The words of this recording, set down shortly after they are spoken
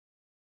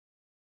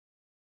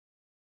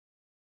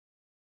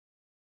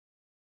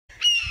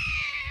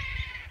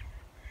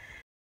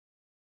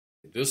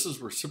This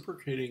is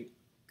reciprocating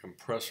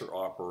compressor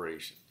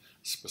operation.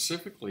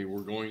 Specifically,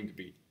 we're going to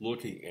be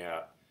looking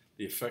at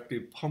the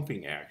effective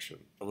pumping action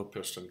of a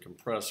piston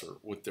compressor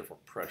with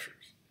different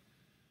pressures.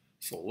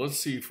 So let's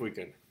see if we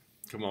can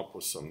come up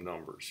with some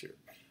numbers here.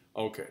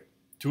 Okay,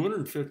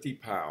 250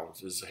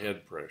 pounds is the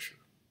head pressure.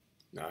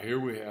 Now here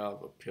we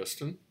have a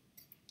piston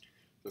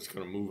that's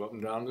going to move up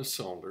and down this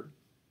cylinder.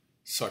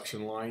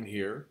 Suction line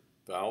here,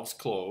 valves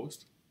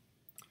closed.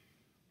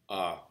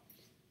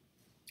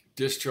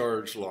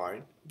 Discharge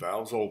line,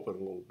 valves open a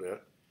little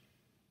bit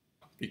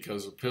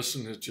because the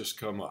piston has just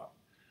come up.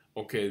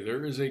 Okay,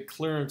 there is a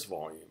clearance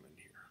volume in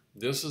here.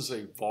 This is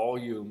a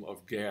volume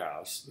of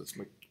gas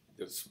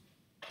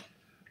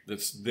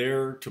that's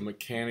there to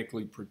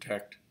mechanically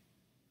protect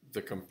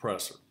the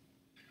compressor.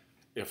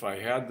 If I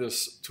had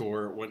this to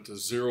where it went to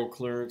zero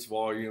clearance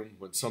volume,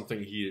 when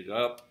something heated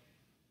up,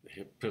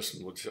 the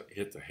piston would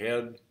hit the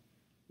head,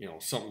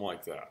 something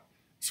like that.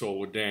 So it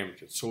would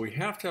damage it. So we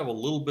have to have a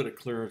little bit of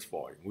clearance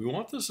volume. We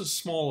want this as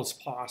small as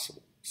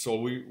possible. So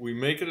we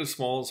make it as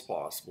small as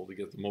possible to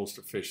get the most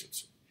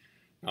efficiency.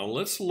 Now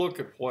let's look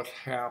at what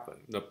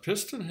happened. The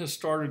piston has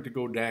started to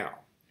go down.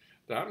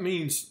 That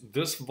means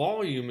this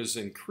volume is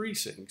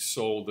increasing.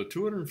 So the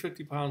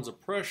 250 pounds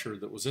of pressure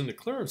that was in the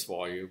clearance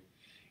volume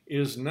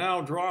is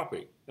now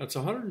dropping. That's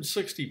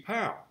 160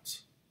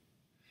 pounds.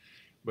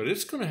 But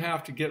it's going to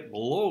have to get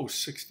below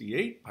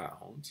 68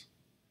 pounds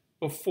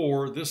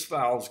before this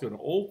valve is going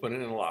to open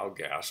and allow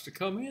gas to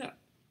come in.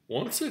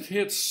 Once it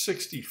hits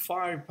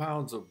 65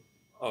 pounds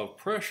of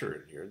pressure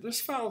in here,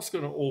 this valve is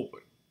going to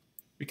open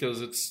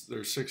because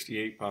there's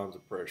 68 pounds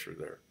of pressure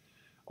there.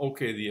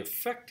 Okay, the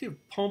effective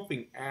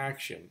pumping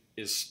action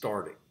is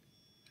starting.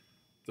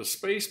 The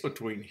space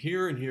between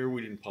here and here,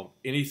 we didn't pump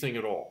anything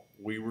at all.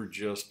 We were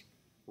just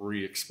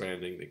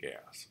re-expanding the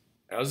gas.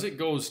 As it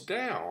goes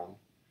down,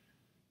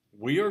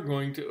 we are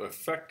going to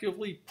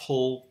effectively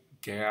pull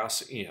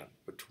gas in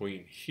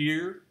between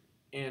here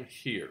and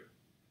here.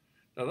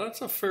 Now that's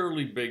a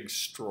fairly big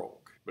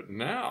stroke, but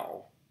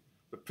now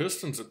the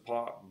piston's at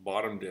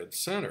bottom dead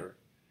center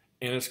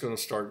and it's going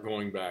to start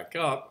going back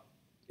up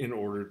in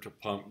order to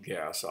pump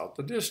gas out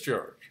the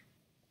discharge.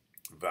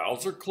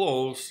 Valves are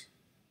closed.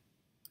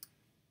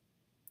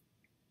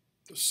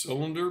 The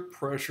cylinder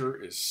pressure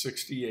is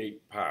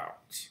 68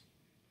 pounds.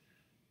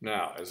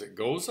 Now as it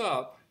goes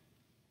up,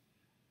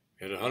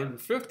 at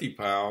 150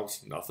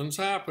 pounds, nothing's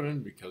happening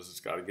because it's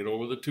got to get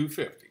over the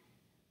 250.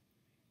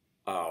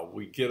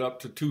 We get up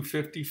to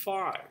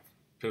 255.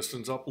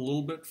 Piston's up a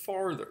little bit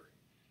farther.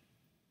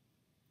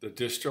 The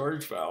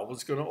discharge valve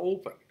is going to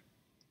open.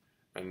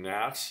 And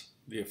that's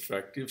the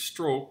effective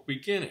stroke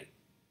beginning.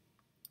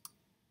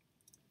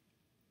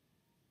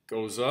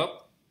 Goes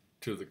up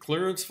to the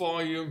clearance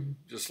volume,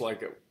 just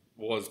like it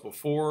was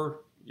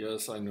before.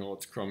 Yes, I know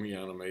it's crummy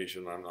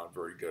animation. I'm not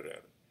very good at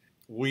it.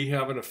 We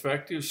have an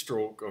effective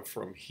stroke of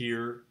from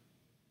here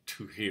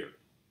to here.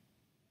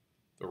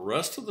 The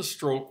rest of the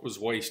stroke was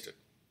wasted.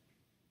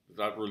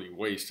 Not really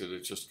wasted,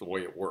 it's just the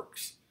way it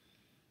works.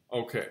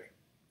 Okay,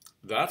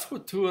 that's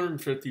with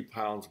 250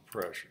 pounds of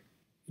pressure.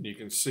 And you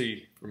can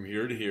see from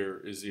here to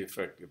here is the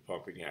effective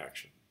pumping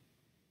action.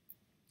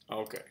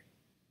 Okay,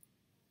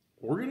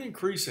 we're going to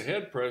increase the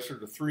head pressure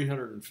to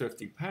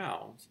 350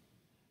 pounds,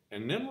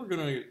 and then we're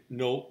going to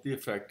note the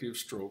effective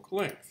stroke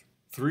length.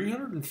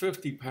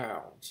 350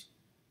 pounds.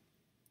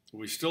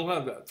 We still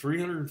have that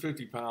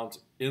 350 pounds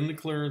in the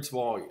clearance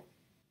volume.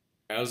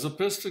 As the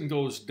piston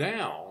goes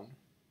down,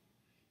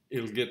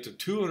 it'll get to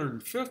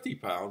 250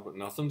 pounds, but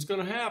nothing's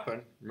going to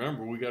happen.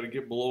 Remember, we got to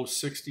get below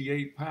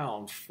 68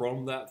 pounds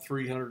from that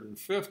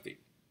 350.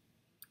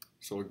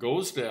 So it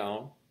goes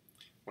down.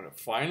 When it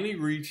finally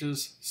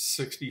reaches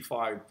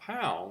 65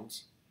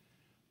 pounds,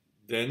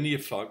 then the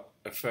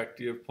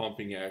effective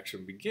pumping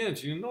action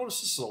begins. You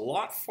notice this is a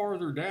lot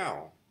farther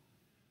down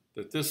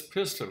that this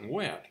piston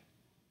went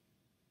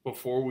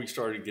before we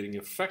started getting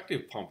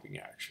effective pumping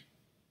action.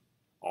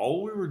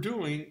 All we were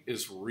doing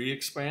is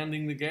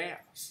re-expanding the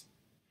gas.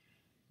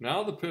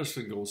 Now the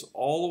piston goes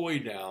all the way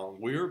down.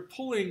 We are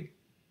pulling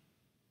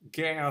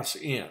gas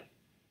in.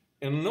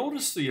 And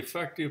notice the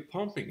effective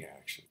pumping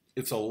action.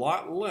 It's a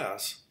lot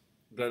less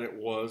than it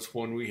was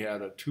when we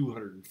had a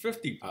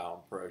 250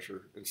 pound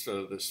pressure instead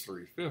of this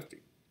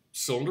 350.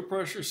 Cylinder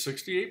pressure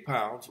 68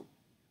 pounds.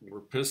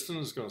 Where piston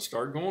is going to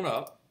start going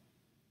up.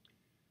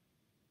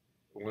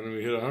 When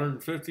we hit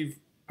 150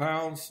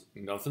 pounds,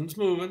 nothing's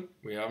moving.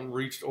 We haven't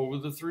reached over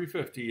the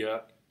 350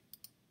 yet.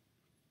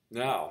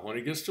 Now, when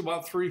it gets to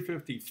about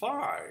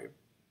 355,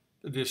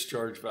 the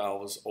discharge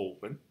valve is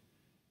open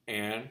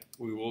and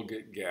we will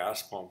get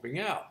gas pumping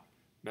out.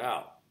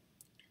 Now,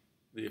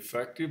 the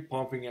effective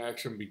pumping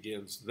action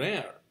begins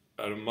there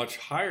at a much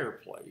higher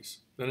place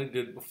than it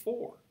did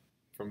before.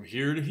 From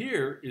here to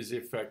here is the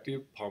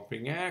effective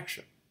pumping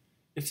action.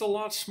 It's a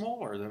lot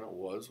smaller than it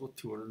was with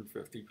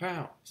 250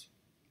 pounds.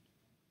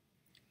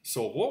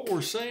 So what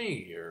we're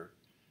saying here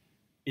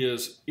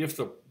is if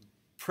the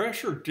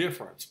pressure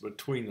difference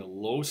between the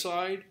low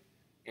side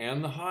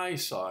and the high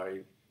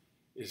side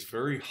is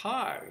very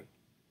high,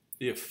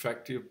 the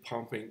effective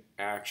pumping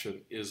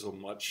action is a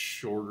much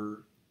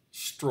shorter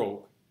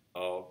stroke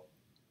of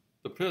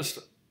the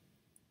piston.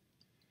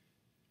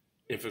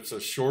 If it's a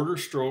shorter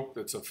stroke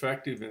that's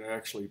effective in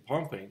actually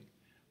pumping,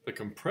 the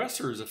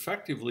compressor is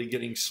effectively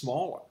getting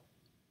smaller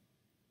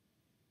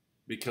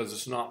because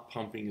it's not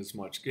pumping as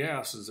much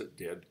gas as it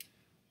did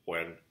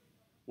when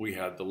we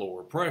had the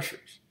lower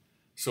pressures.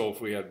 So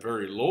if we had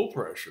very low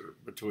pressure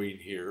between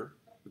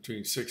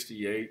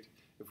 68,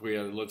 if we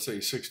had, let's say,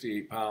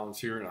 68 pounds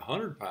here and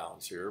 100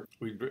 pounds here,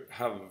 we'd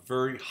have a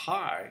very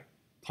high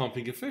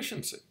pumping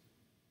efficiency.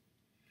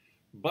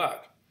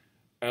 But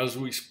as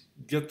we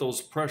get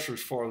those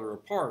pressures farther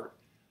apart,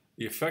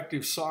 the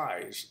effective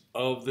size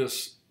of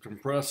this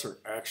compressor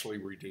actually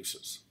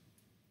reduces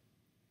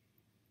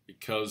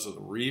because of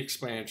the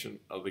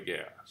re-expansion of the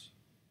gas.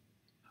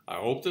 I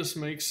hope this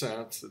makes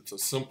sense. It's a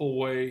simple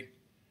way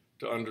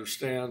to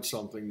understand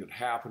something that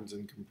happens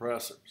in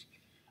compressors.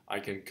 I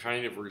can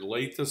kind of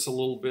relate this a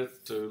little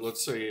bit to,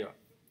 let's say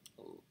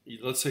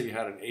you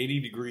had an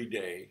 80-degree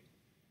day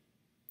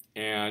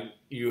and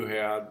you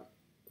had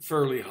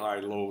fairly high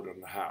load in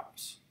the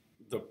house.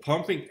 The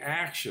pumping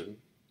action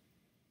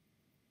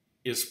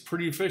is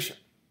pretty efficient.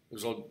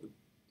 There's a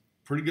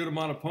pretty good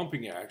amount of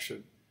pumping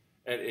action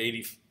at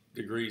 80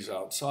 degrees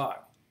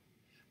outside.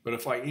 But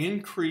if I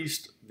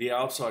increased the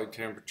outside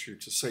temperature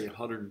to, say,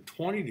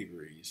 120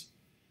 degrees,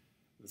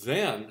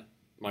 then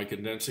my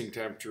condensing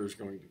temperature is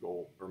going to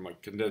go, or my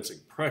condensing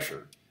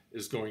pressure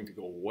is going to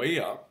go way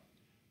up.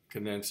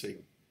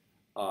 Condensing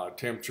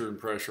temperature and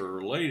pressure are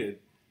related,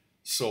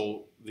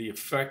 so the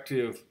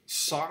effective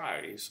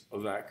size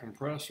of that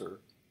compressor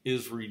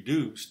is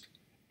reduced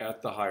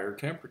at the higher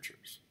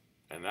temperatures.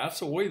 And that's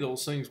the way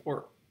those things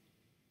work.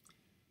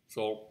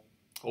 So,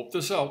 hope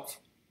this helps.